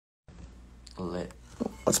Lit.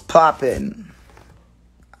 What's poppin'?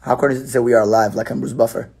 How cool is it to say we are live like I'm Bruce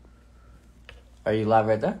Buffer? Are you live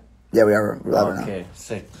right there? Yeah, we're live right now. Okay,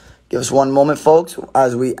 sick. Give us one moment, folks,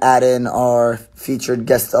 as we add in our featured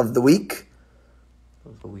guest of the week.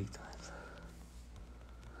 For week time.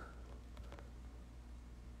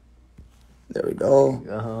 There we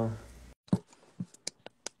go.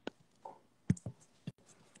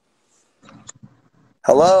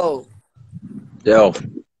 Hello. Yo.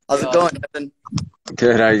 How's it going, Kevin?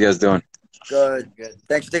 Good. How you guys doing? Good.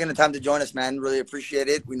 Thanks for taking the time to join us, man. Really appreciate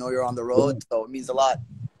it. We know you're on the road, so it means a lot.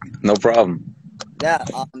 No problem. Yeah.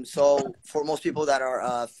 So for most people that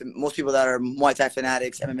are Muay Thai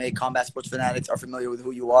fanatics, MMA combat sports fanatics are familiar with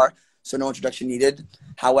who you are. So no introduction needed.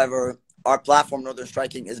 However, our platform, Northern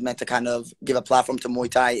Striking, is meant to kind of give a platform to Muay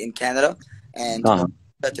Thai in Canada and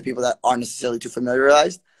to people that aren't necessarily too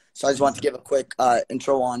familiarized. So I just want to give a quick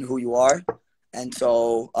intro on who you are. And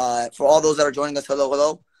so for all those that are joining us,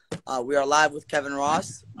 hello. We are live with Kevin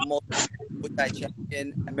Ross, Muay Thai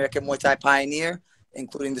champion, American Muay Thai pioneer,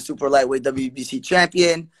 including the super lightweight WBC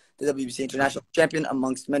champion, the WBC international champion,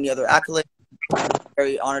 amongst many other accolades.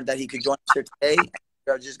 Very honored that he could join us here today.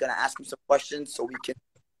 We are just going to ask him some questions so we can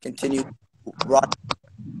continue broad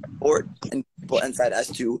forward and people insight as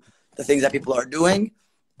to the things that people are doing.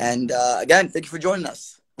 And again, thank you for joining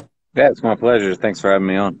us. Yeah, it's my pleasure. Thanks for having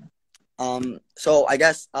me on. So I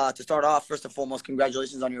guess to start off, first and foremost,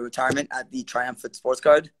 congratulations on your retirement at the Triumphant Sports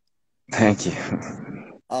Card. Thank you.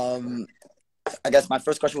 I guess my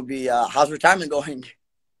first question would be, how's retirement going?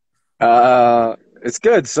 It's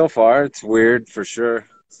good so far. It's weird for sure.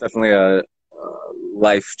 It's definitely a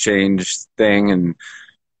life change thing, and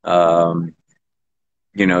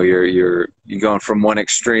you're going from one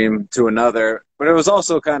extreme to another. But it was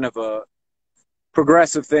also kind of a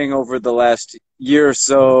progressive thing over the last year or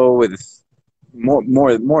so, with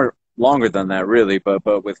more longer than that really,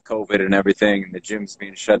 but with COVID and everything, and the gyms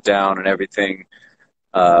being shut down and everything,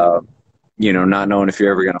 not knowing if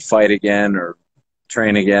you're ever going to fight again or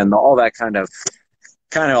train again, all that kind of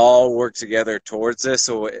all worked together towards this.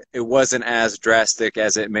 So it wasn't as drastic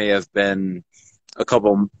as it may have been a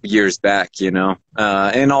couple years back,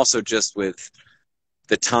 and also just with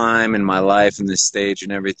the time in my life and this stage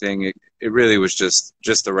and everything, it really was just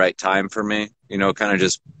the right time for me, kind of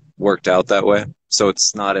just worked out that way. So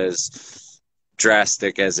it's not as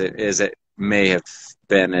drastic as it may have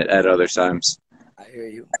been at other times. I hear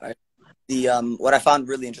you. What I found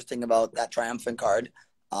really interesting about that Triumphant card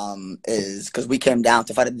is because we came down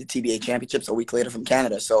to fight at the TBA championships a week later from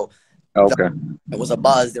Canada. So it was a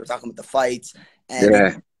buzz. They were talking about the fights.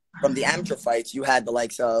 And from the amateur fights, you had the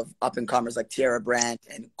likes of up-and-comers like Tierra Brandt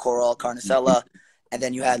and Coral Carnicella. And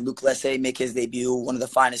then you had Luke Lessay make his debut, one of the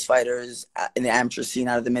finest fighters in the amateur scene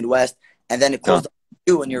out of the Midwest. And then it closed up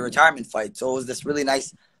you in your retirement fight. So it was this really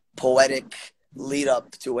nice poetic lead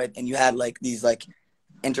up to it. And you had like these like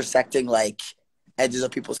intersecting like edges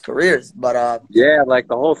of people's careers. But the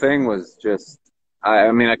whole thing was just,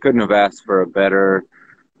 I mean, I couldn't have asked for a better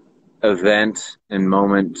event and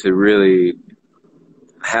moment to really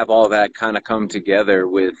have all that kind of come together,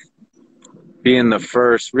 with being the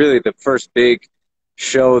first big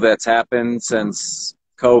show that's happened since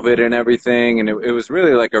COVID and everything. And it was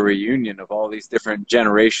really like a reunion of all these different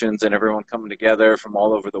generations and everyone coming together from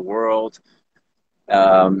all over the world.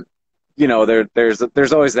 There's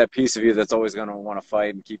always that piece of you that's always going to want to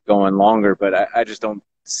fight and keep going longer, but I just don't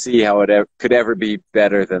see how it could ever be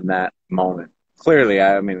better than that moment. Clearly,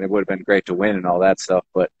 I mean, it would have been great to win and all that stuff,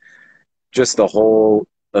 but just the whole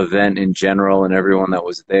event in general and everyone that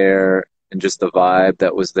was there and just the vibe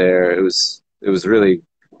that was there, it was really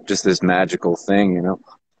just this magical thing,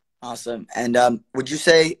 Awesome. And would you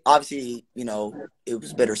say, obviously, it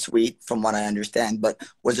was bittersweet from what I understand, but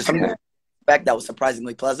was there something that was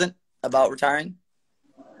surprisingly pleasant about retiring?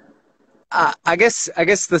 I guess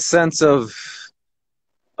the sense of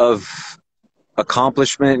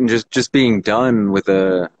accomplishment and just being done with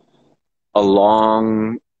a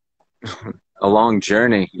long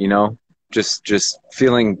journey, just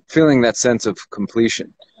feeling that sense of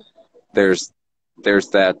completion. There's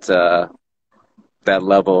that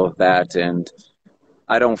level of that, and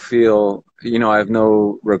I don't feel, I have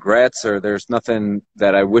no regrets, or there's nothing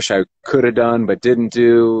that I wish I could have done but didn't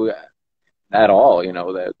do at all.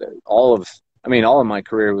 All of my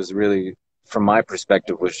career was really, from my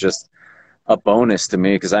perspective, was just a bonus to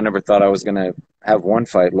me, because I never thought I was going to have one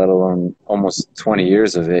fight, let alone almost 20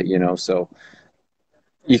 years of it, so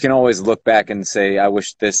you can always look back and say, I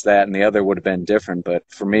wish this, that, and the other would have been different, but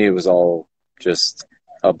for me, it was all just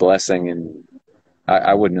a blessing, and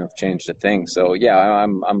I wouldn't have changed a thing. So yeah,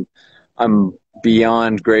 I'm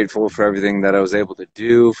beyond grateful for everything that I was able to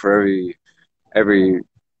do, for every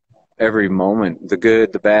every moment, the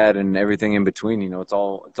good, the bad, and everything in between. You know, it's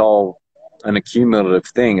all an accumulative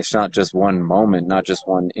thing. It's not just one moment, not just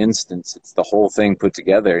one instance. It's the whole thing put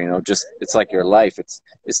together. You know, just it's like your life.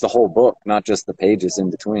 It's the whole book, not just the pages in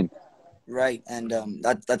between. Right, and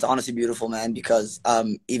that's honestly beautiful, man. Because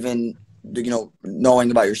even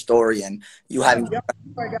knowing about your story and you having to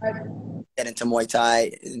get into Muay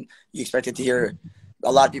Thai, and you expected to hear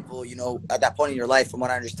a lot of people. At that point in your life, from what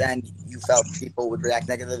I understand, you felt people would react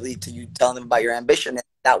negatively to you telling them about your ambition. And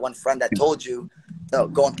that one friend that told you to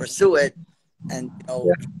go and pursue it, and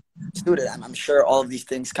Yeah. you pursued it. I'm sure all of these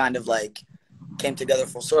things kind of like came together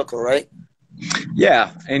full circle, right?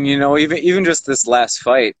 Yeah, and even just this last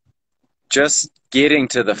fight, just getting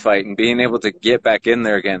to the fight and being able to get back in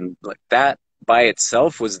there again, like that by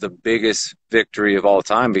itself was the biggest victory of all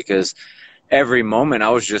time, because every moment I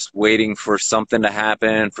was just waiting for something to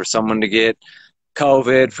happen, for someone to get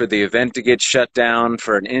COVID, for the event to get shut down,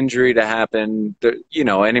 for an injury to happen.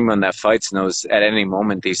 Anyone that fights knows at any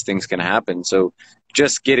moment these things can happen. So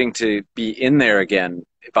just getting to be in there again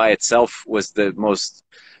by itself was the most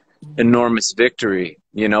enormous victory,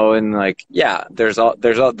 and like, yeah, there's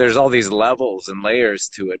all these levels and layers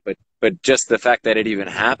to it, but just the fact that it even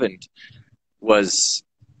happened was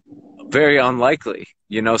very unlikely,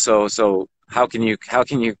 so how can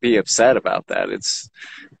you be upset about that? It's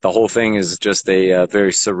the whole thing is just a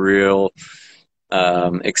very surreal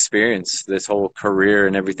experience. This whole career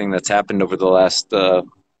and everything that's happened over the last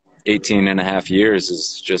 18 and a half years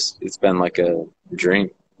it's been like a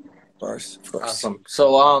dream. Of course. Awesome.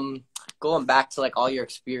 So, going back to like all your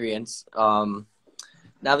experience, now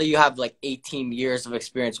that you have like 18 years of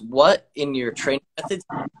experience, what in your training methods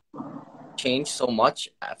changed so much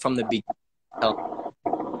from the beginning?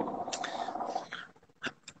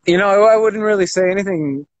 I wouldn't really say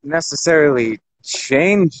anything necessarily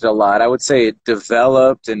changed a lot. I would say it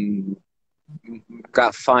developed and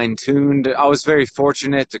got fine-tuned. I was very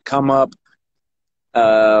fortunate to come up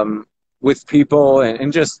with people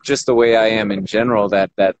and just the way I am in general,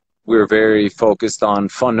 that we're very focused on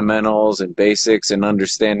fundamentals and basics and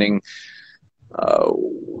understanding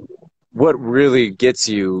what really gets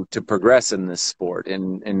you to progress in this sport,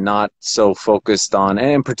 and not so focused on,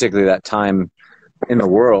 and particularly that time in the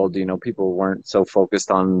world, people weren't so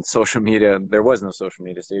focused on social media. There was no social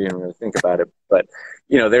media, so you didn't really think about it. But,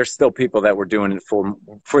 there's still people that were doing it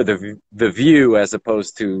for the view as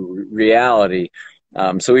opposed to reality.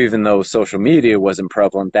 So even though social media wasn't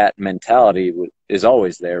prevalent, that mentality is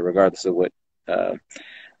always there, regardless of what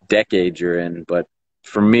decade you're in. But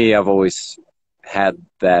for me, I've always had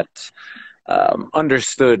that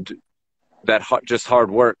understood that just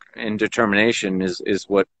hard work and determination is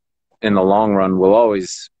what, in the long run, will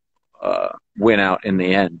always win out in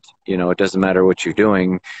the end. It doesn't matter what you're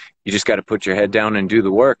doing. You just got to put your head down and do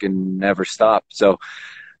the work and never stop. So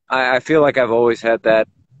I feel like I've always had that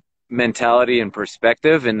mentality and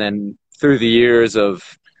perspective. And then through the years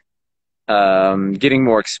of getting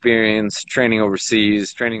more experience, training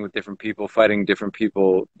overseas, training with different people, fighting different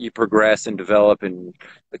people, you progress and develop and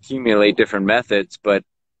accumulate different methods. But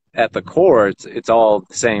at the core, it's all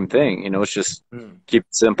the same thing. It's just keep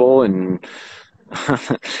it simple and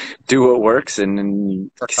do what works,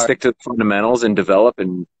 and stick to the fundamentals and develop.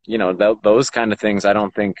 And those kind of things, I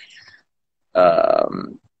don't think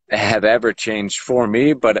have ever changed for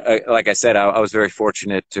me. But like I said, I was very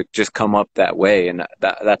fortunate to just come up that way, and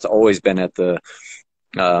that's always been at the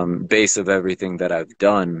base of everything that I've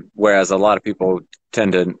done. Whereas a lot of people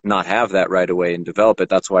tend to not have that right away and develop it.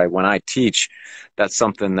 That's why when I teach, that's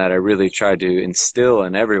something that I really try to instill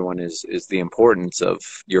in everyone is the importance of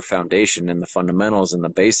your foundation and the fundamentals and the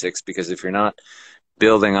basics. Because if you're not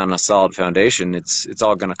building on a solid foundation, it's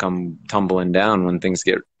all going to come tumbling down when things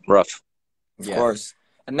get rough. Of course.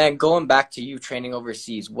 And then going back to you training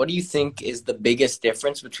overseas, what do you think is the biggest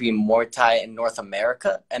difference between Muay Thai in North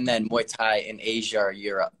America and then Muay Thai in Asia or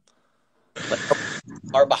Europe? Like,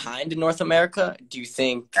 are behind in North America? Do you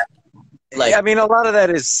think? Like, I mean, a lot of that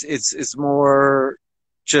is more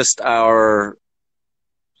just our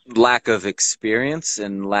lack of experience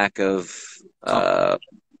and lack of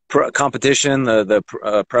competition,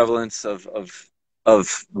 the prevalence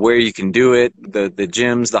of where you can do it, the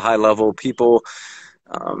gyms, the high level people.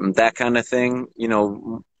 That kind of thing,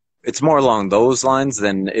 it's more along those lines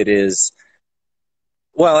than it is.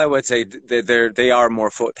 Well, I would say they are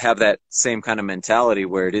more have that same kind of mentality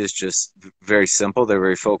where it is just very simple. They're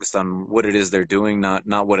very focused on what it is they're doing,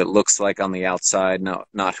 not what it looks like on the outside,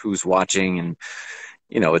 not who's watching, and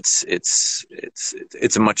it's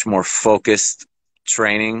a much more focused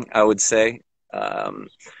training, I would say.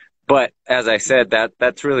 But as I said,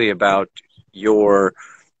 that's really about your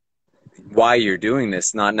why you're doing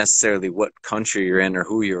this, not necessarily what country you're in or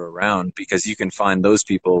who you're around, because you can find those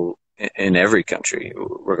people in every country,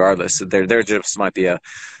 regardless. There just might be a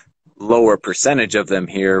lower percentage of them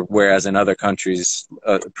here, whereas in other countries,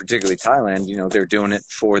 particularly Thailand, they're doing it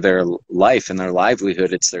for their life and their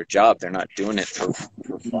livelihood. It's their job. They're not doing it for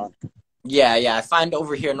fun. Yeah, yeah. I find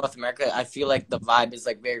over here in North America, I feel like the vibe is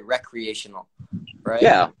like very recreational, right?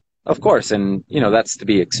 Yeah, of course, and that's to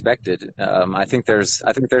be expected. I think there's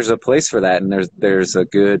a place for that, and there's a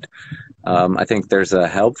good. I think there's a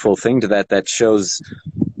helpful thing to that shows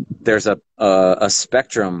there's a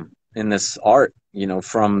spectrum in this art.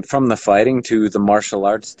 From the fighting to the martial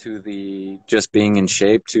arts to the just being in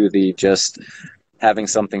shape to the just having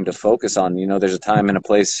something to focus on. There's a time and a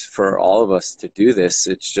place for all of us to do this.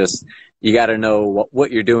 It's just you got to know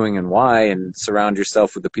what you're doing and why, and surround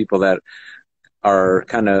yourself with the people that are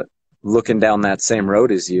kind of looking down that same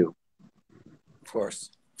road as you. Of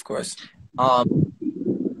course, of course. Up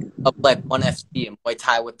like ONE FC and Muay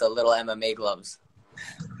Thai with the little MMA gloves.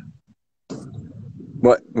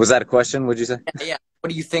 What was that a question? What'd you say? Yeah. What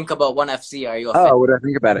do you think about ONE FC? Are you a fan? What do I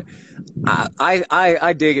think about it?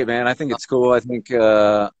 I dig it, man. I think it's cool. I think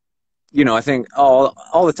I think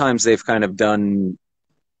all the times they've kind of done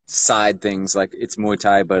side things like it's Muay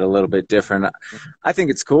Thai but a little bit different. I think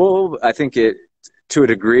it's cool. I think to a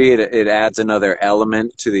degree it adds another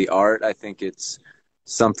element to the art. I think it's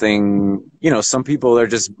something, some people are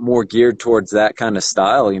just more geared towards that kind of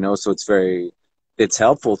style, so it's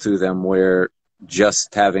helpful to them, where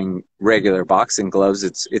just having regular boxing gloves,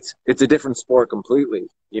 it's a different sport completely.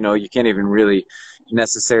 You can't even really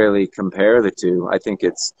necessarily compare the two. I think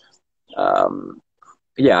it's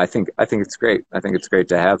I think it's great. I think it's great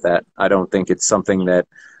to have that. I don't think it's something that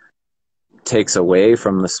takes away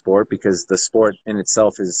from the sport, because the sport in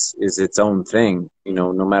itself is its own thing.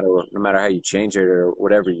 No matter how you change it or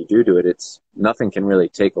whatever you do to it, it's nothing can really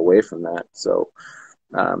take away from that. So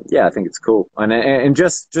I think it's cool, and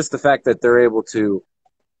just the fact that they're able to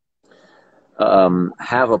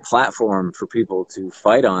have a platform for people to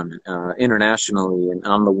fight on internationally and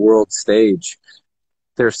on the world stage.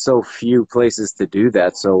 There's so few places to do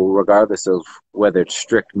that. So regardless of whether it's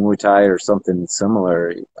strict Muay Thai or something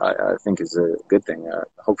similar, I think is a good thing.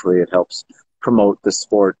 Hopefully it helps promote the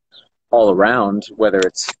sport all around, whether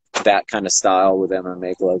it's that kind of style with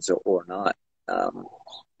MMA gloves or not.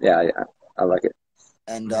 I like it.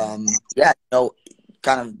 And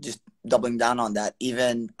kind of just doubling down on that.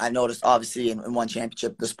 Even I noticed, obviously, in one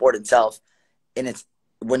championship, the sport itself, and it's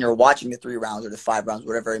when you're watching the 3 rounds or the 5 rounds,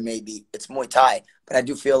 whatever it may be, it's Muay Thai. But I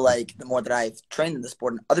do feel like the more that I've trained in the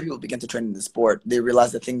sport and other people begin to train in the sport, they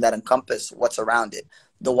realize the thing that encompass what's around it.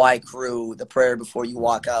 The why crew, the prayer before you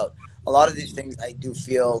walk out. A lot of these things I do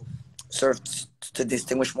feel serve to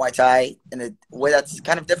distinguish Muay Thai in a way that's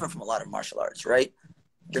kind of different from a lot of martial arts, right?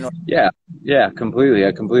 Yeah, completely.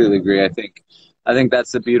 I completely agree. I think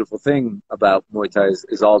that's the beautiful thing about Muay Thai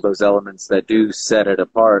is all those elements that do set it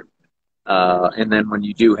apart. And then when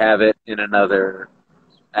you do have it in another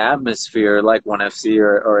atmosphere like ONE FC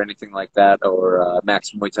or anything like that, or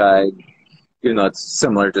Max Muay Thai, even though it's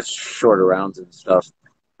similar, just shorter rounds and stuff,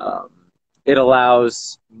 it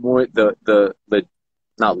allows more the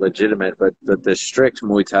not legitimate, but the strict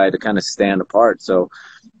Muay Thai to kind of stand apart. So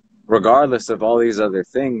regardless of all these other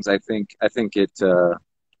things, I think it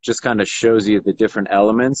just kind of shows you the different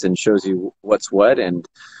elements and shows you what's what and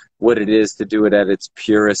what it is to do it at its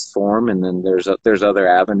purest form. And then there's other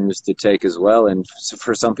avenues to take as well. And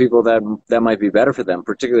for some people that might be better for them,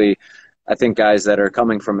 particularly I think guys that are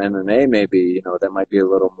coming from MMA, maybe, that might be a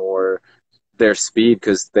little more their speed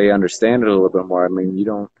because they understand it a little bit more. I mean,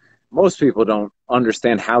 most people don't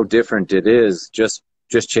understand how different it is just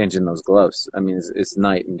changing those gloves. I mean, it's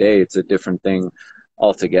night and day. It's a different thing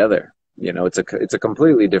altogether. It's a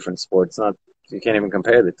completely different sport. It's not, you can't even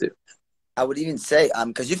compare the two. I would even say,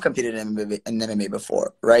 because you've competed in MMA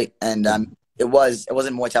before, right? And it wasn't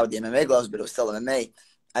Muay Thai with the MMA gloves, but it was still MMA.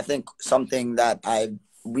 I think something that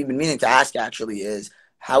we've been meaning to ask actually is,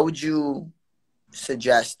 how would you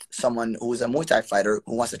suggest someone who's a Muay Thai fighter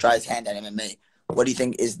who wants to try his hand at MMA? What do you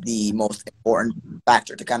think is the most important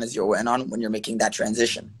factor to kind of zero in on when you're making that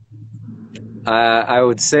transition? I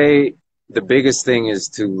would say the biggest thing is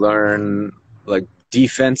to learn like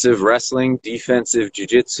defensive wrestling, defensive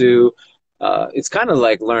jiu-jitsu. It's kind of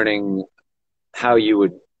like learning how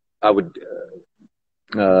I would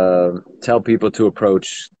tell people to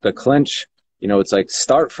approach the clinch. It's like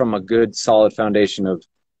start from a good solid foundation of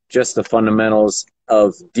just the fundamentals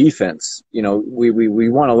of defense. We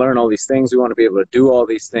want to learn all these things. We want to be able to do all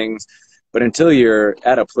these things. But until you're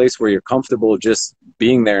at a place where you're comfortable just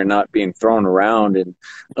being there and not being thrown around and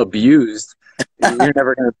abused, you're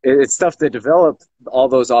never going to. It's tough to develop all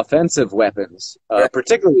those offensive weapons, Right.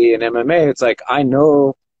 particularly in MMA. It's like, I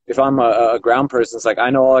know if I'm a ground person, it's like, I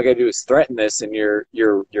know all I got to do is threaten this, and your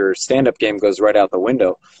stand-up game goes right out the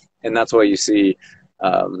window. And that's why you see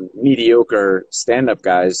mediocre stand-up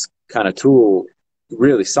guys kind of tool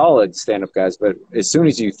really solid stand-up guys. But as soon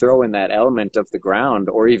as you throw in that element of the ground,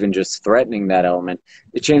 or even just threatening that element,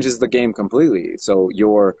 it changes the game completely. So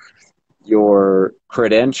your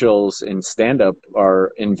credentials in stand-up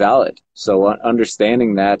are invalid. So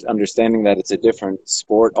understanding that it's a different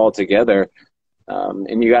sport altogether,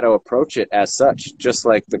 and you got to approach it as such, just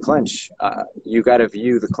like the clinch. You got to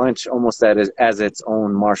view the clinch almost as its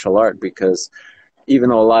own martial art, because even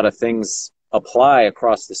though a lot of things apply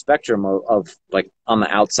across the spectrum of like on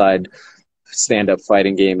the outside stand-up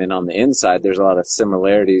fighting game and on the inside, there's a lot of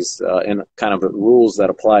similarities in kind of rules that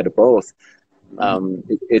apply to both.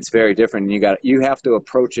 It's very different. You have to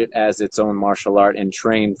approach it as its own martial art and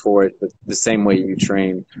train for it the same way you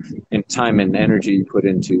train, and time and energy you put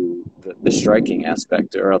into the striking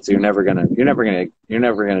aspect, or else you're never gonna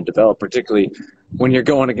develop, particularly when you're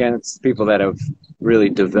going against people that have really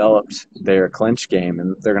developed their clinch game,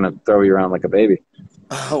 and they're gonna throw you around like a baby.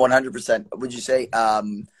 100%. Would you say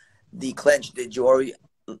the clinch,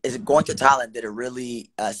 is it going to Thailand, did it really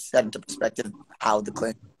set into perspective how the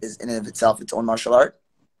clinch is in and of itself its own martial art?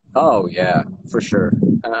 Oh yeah, for sure.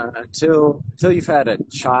 Until you've had a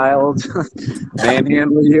child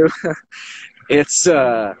manhandle you, it's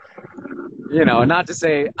not to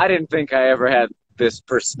say I didn't think I ever had this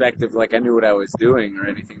perspective, like I knew what I was doing or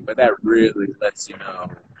anything, but that really lets you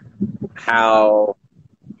know how,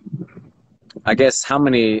 I guess, how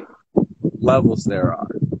many levels there are,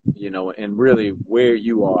 and really where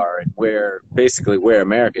you are and where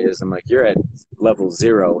America is. I'm like, you're at level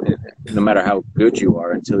 0, no matter how good you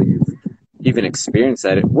are, until you've even experienced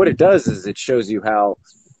that. What it does is it shows you how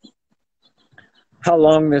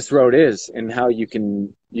long this road is, and how you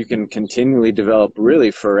can continually develop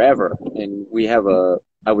really forever. And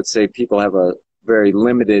I would say people have a very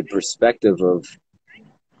limited perspective of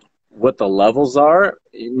what the levels are.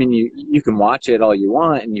 I mean, you can watch it all you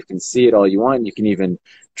want, and you can see it all you want, and you can even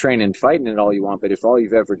train and fight in it all you want. But if all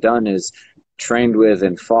you've ever done is trained with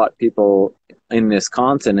and fought people in this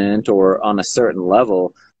continent or on a certain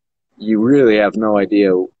level, you really have no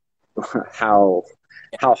idea how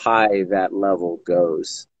high that level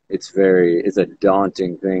goes. It's a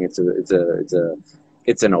daunting thing.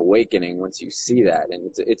 It's an awakening once you see that,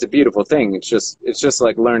 and it's a beautiful thing. It's just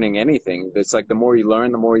like learning anything. It's like the more you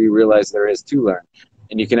learn, the more you realize there is to learn,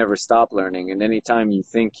 and you can never stop learning. And anytime you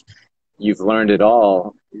think you've learned it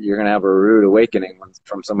all, you're gonna have a rude awakening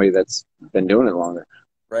from somebody that's been doing it longer.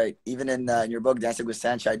 Right. Even in your book, Dancing with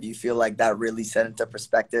Sanchai, do you feel like that really set into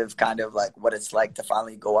perspective kind of like what it's like to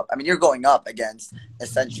finally go up? I mean, you're going up against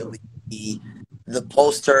essentially the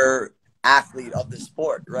poster athlete of the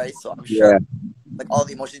sport, right? So I'm sure like all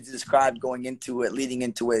the emotions you described going into it, leading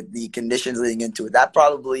into it, the conditions leading into it, that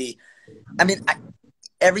probably, I mean,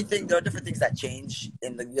 everything, there are different things that change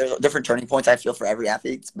there's different turning points, I feel, for every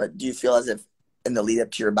athlete. But do you feel as if in the lead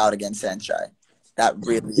up to your bout against Sanchai, that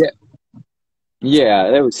really... Yeah,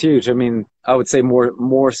 that was huge. I mean, I would say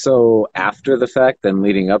more so after the fact than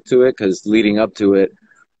leading up to it, because leading up to it,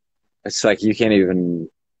 it's like you can't even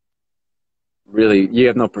really, you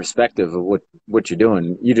have no perspective of what you're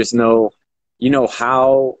doing. You just know,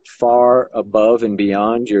 how far above and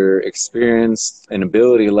beyond your experience and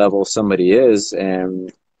ability level somebody is,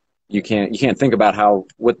 and you can't think about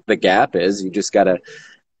what the gap is. You just got to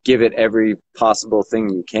give it every possible thing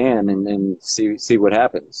you can, and see what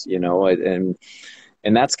happens, and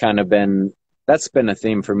that's kind of been a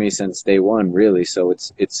theme for me since day one, really. So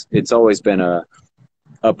it's always been a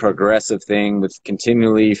progressive thing with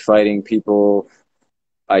continually fighting people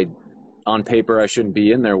on paper I shouldn't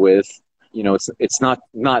be in there with. It's not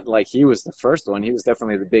like he was the first one. He was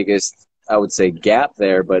definitely the biggest, I would say, gap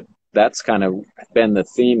there, but that's kind of been the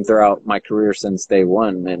theme throughout my career since day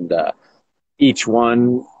one. And each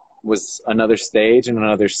one was another stage and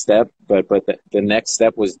another step, but the next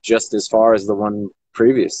step was just as far as the one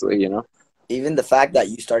previously, Even the fact that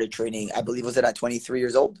you started training, I believe, was it at 23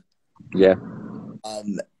 years old? Yeah.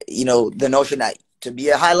 The notion that to be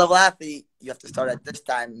a high-level athlete, you have to start at this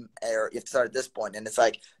time, or you have to start at this point. And it's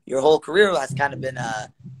like your whole career has kind of been,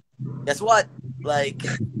 guess what? Like,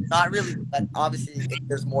 not really, but obviously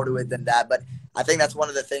there's more to it than that. But I think that's one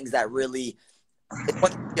of the things that really, it's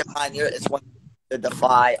one thing to be a pioneer, it's one thing to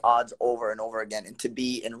defy odds over and over again, and to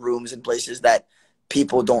be in rooms and places that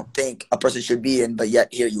people don't think a person should be in, but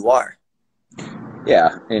yet here you are. Yeah,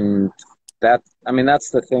 and that I mean that's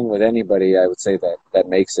the thing with anybody I would say that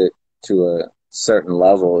makes it to a certain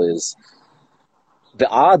level is the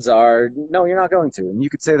odds are no, you're not going to. And you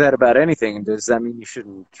could say that about anything. Does that mean you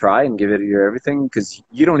shouldn't try and give it your everything? Because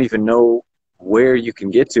you don't even know where you can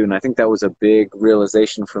get to. And I think that was a big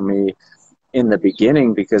realization for me in the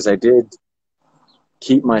beginning because I did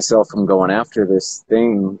keep myself from going after this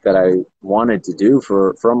thing that I wanted to do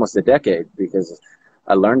for almost a decade because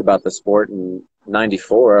I learned about the sport in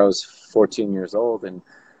 94. I was 14 years old. And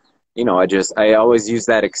I always use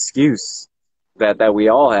that excuse that we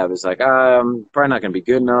all have. Is like, I'm probably not going to be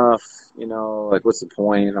good enough. Like, what's the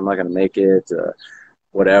point? I'm not going to make it.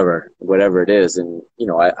 Whatever it is. And,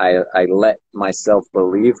 I let myself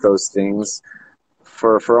believe those things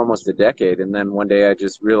for almost a decade. And then one day I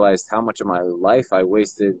just realized how much of my life I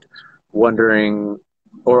wasted wondering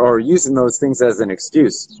or using those things as an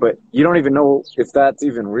excuse. But you don't even know if that's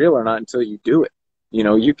even real or not until you do it.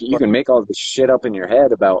 You can make all this shit up in your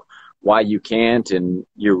head about why you can't and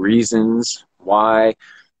your reasons why.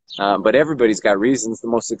 But everybody's got reasons. The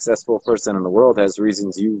most successful person in the world has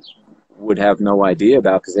reasons you would have no idea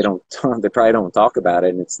about because they probably don't talk about it.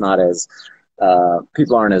 And it's not as,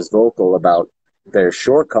 people aren't as vocal about their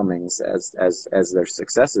shortcomings as their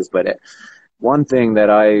successes. But one thing that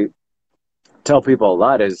I tell people a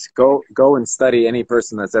lot is go and study any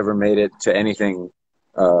person that's ever made it to anything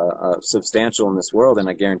substantial in this world, and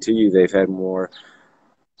I guarantee you they've had more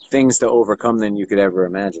things to overcome than you could ever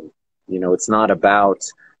imagine. It's not about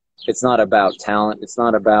talent. It's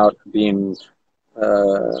not about being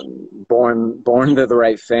uh, born to the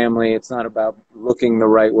right family. It's not about looking the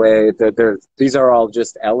right way. These are all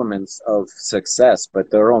just elements of success,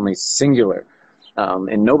 but they're only singular,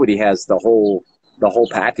 and nobody has the whole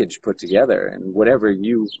package put together. And whatever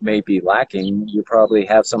you may be lacking, you probably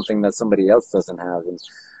have something that somebody else doesn't have.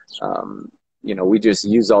 And we just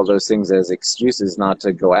use all those things as excuses not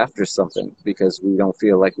to go after something because we don't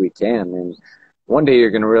feel like we can. And one day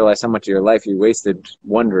you're going to realize how much of your life you wasted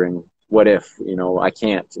wondering, what if, I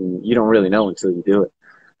can't. And you don't really know until you do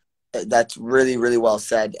it. That's really, really well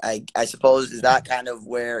said. I suppose, is that kind of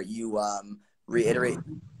where you reiterate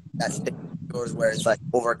that statement of yours where it's like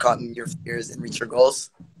overcome your fears and reach your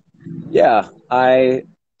goals? Yeah, I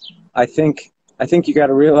think you got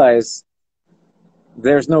to realize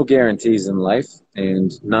there's no guarantees in life,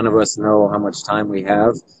 and none of us know how much time we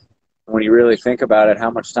have. When you really think about it, how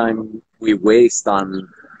much time we waste on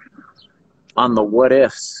the what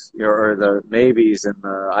ifs or the maybes and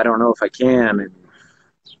the I don't know if I can, and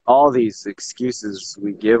all these excuses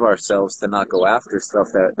we give ourselves to not go after stuff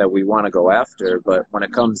that we want to go after. But when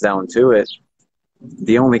it comes down to it,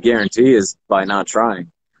 the only guarantee is by not trying.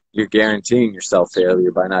 You're guaranteeing yourself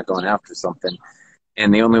failure by not going after something.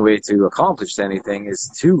 And the only way to accomplish anything is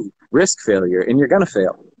to risk failure, and you're going to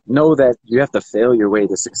fail. Know that you have to fail your way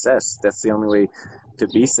to success. That's the only way to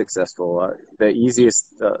be successful. The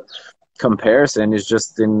easiest comparison is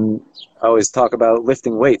just I always talk about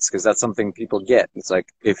lifting weights because that's something people get. It's like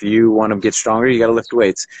if you want to get stronger, you got to lift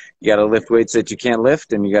weights. You got to lift weights that you can't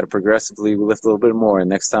lift, and you got to progressively lift a little bit more. And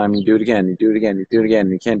next time you do it again, you do it again, you do it again,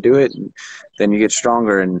 and you can't do it, and then you get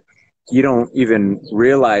stronger. And you don't even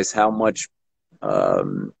realize how much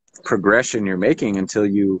progression you're making until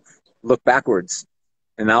you look backwards.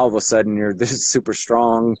 And now all of a sudden you're this super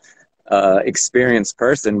strong, experienced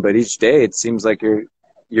person, but each day it seems like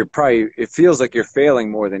it feels like you're failing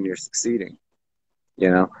more than you're succeeding, you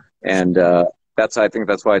know? And I think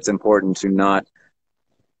that's why it's important to not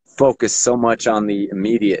focus so much on the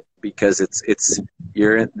immediate because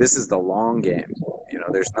this is the long game.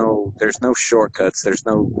 There's no shortcuts. There's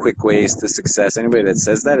no quick ways to success. Anybody that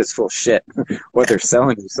says that is full of shit, or they're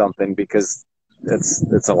selling you something because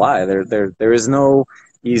it's a lie. There is no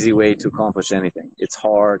easy way to accomplish anything. It's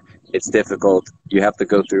hard. It's difficult. You have to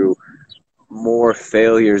go through more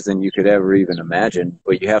failures than you could ever even imagine,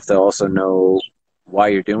 but you have to also know why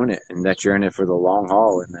you're doing it and that you're in it for the long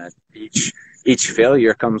haul, and that each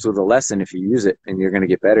failure comes with a lesson if you use it, and you're going to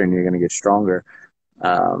get better and you're going to get stronger.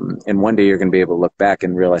 And one day you're going to be able to look back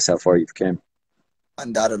and realize how far you've come.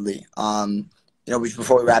 Undoubtedly.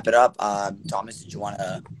 Before we wrap it up, Thomas, did you want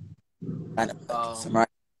to kind of summarize,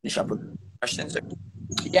 finish up with questions?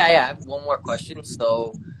 Yeah, I have one more question.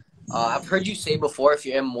 So, I've heard you say before, if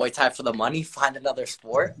you're in Muay Thai for the money, find another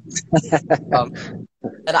sport. Um,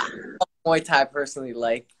 and I love Muay Thai personally,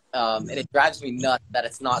 and it drives me nuts that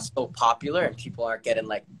it's not so popular and people aren't getting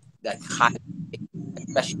like that high,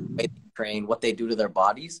 especially the way they train, what they do to their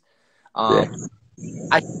bodies. Yeah.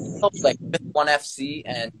 I feel like with ONE FC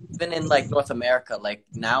and even in like North America, like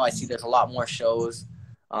now I see there's a lot more shows.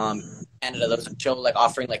 Canada. There was a show like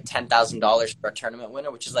offering like $10,000 for a tournament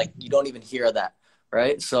winner, which is like you don't even hear that,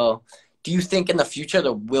 right? So, do you think in the future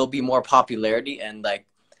there will be more popularity and like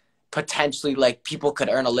potentially like people could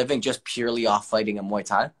earn a living just purely off fighting in Muay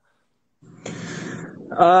Thai?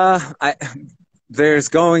 I there's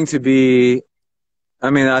going to be. I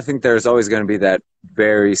mean, I think there's always going to be that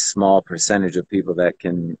very small percentage of people that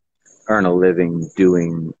can earn a living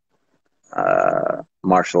doing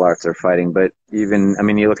martial arts or fighting. But even, I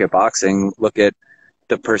mean, you look at boxing, look at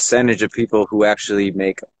the percentage of people who actually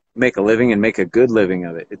make a living and make a good living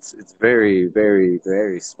of it. It's very, very,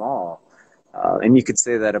 very small. And you could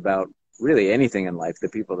say that about really anything in life. The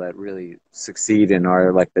people that really succeed and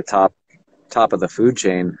are like the top of the food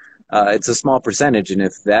chain, it's a small percentage. And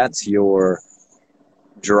if that's your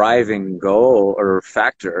driving goal or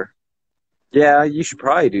factor, yeah, you should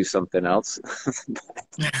probably do something else.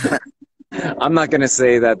 I'm not going to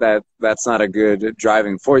say that's not a good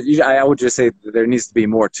driving force. I would just say that there needs to be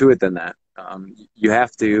more to it than that. You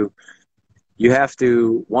have to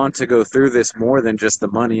want to go through this more than just the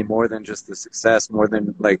money, more than just the success, more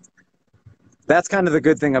than like that's kind of the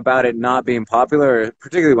good thing about it not being popular,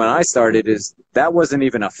 particularly when I started, is that wasn't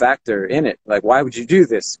even a factor in it. Like, why would you do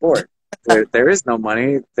this sport? There is no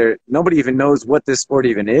money. Nobody even knows what this sport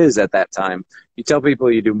even is at that time. You tell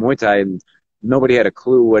people you do Muay Thai, and nobody had a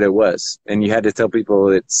clue what it was. And you had to tell people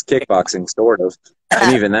it's kickboxing, sort of.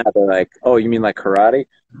 And even that, they're like, "Oh, you mean like karate?"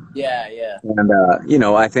 Yeah, yeah. And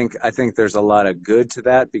I think there's a lot of good to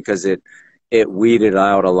that because it weeded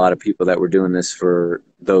out a lot of people that were doing this for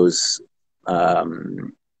those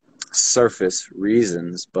surface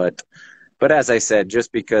reasons. But as I said,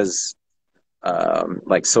 just because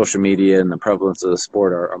like social media and the prevalence of the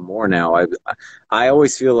sport are more now, I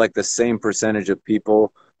always feel like the same percentage of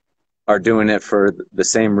people are doing it for the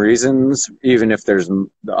same reasons. Even if there's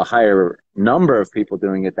a higher number of people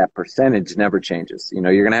doing it, that percentage never changes. You're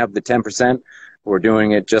going to have the 10% who are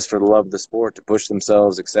doing it just for the love of the sport to push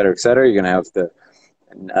themselves, et cetera, et cetera. You're going to have the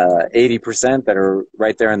 80% that are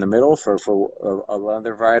right there in the middle for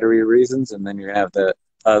other variety of reasons, and then you're going to have the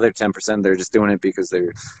other 10% they're just doing it because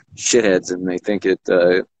they're shitheads and they think it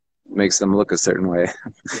makes them look a certain way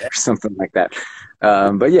or something like that.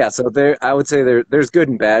 But yeah, so I would say there's good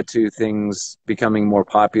and bad to things becoming more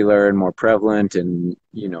popular and more prevalent, and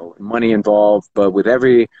money involved. But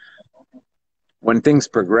when things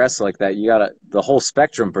progress like that, the whole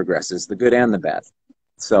spectrum progresses, the good and the bad.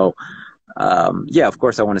 So yeah, of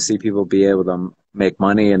course, I want to see people be able to make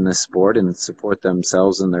money in this sport and support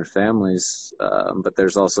themselves and their families. But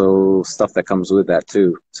there's also stuff that comes with that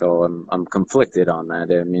too. So I'm conflicted on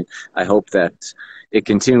that. I mean, I hope that it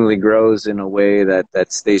continually grows in a way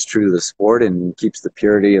that stays true to the sport and keeps the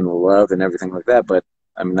purity and the love and everything like that. But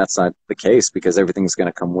I mean, that's not the case because everything's going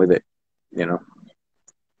to come with it, Of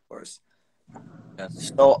course.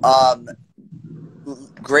 So,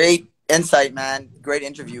 great insight, man. Great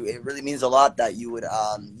interview. It really means a lot that you would,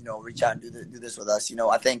 reach out and do this with us.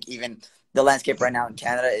 I think even the landscape right now in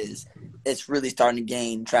Canada it's really starting to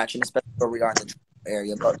gain traction, especially where we are in the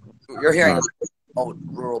area. But you're hearing about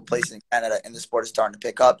rural places in Canada, and the sport is starting to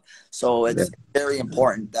pick up. So it's very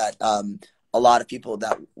important that a lot of people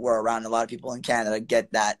that were around, a lot of people in Canada,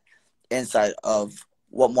 get that insight of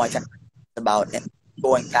what Muay Thai is about and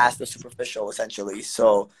going past the superficial, essentially.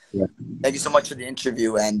 So. Yeah. Thank you so much for the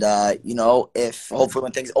interview, and if hopefully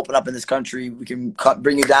when things open up in this country, we can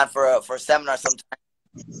bring you down for a seminar sometime.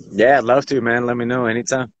 Yeah, I'd love to, man. Let me know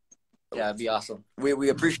anytime. Yeah, it'd be awesome. We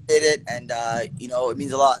appreciate it, and it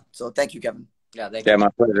means a lot. So thank you, Kevin. Yeah, thank you. Yeah, my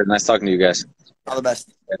pleasure. Nice talking to you guys. All the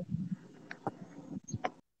best.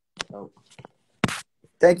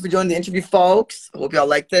 Thank you for joining the interview, folks. Hope y'all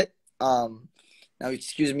liked it. Now,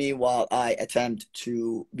 excuse me while I attempt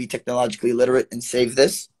to be technologically literate and save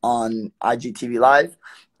this on IGTV Live.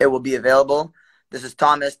 It will be available. This is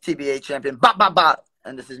Thomas, TBA champion,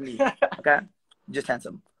 and this is me, okay? Just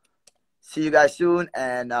handsome. See you guys soon,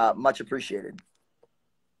 and much appreciated.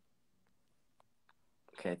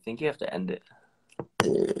 Okay, I think you have to end it.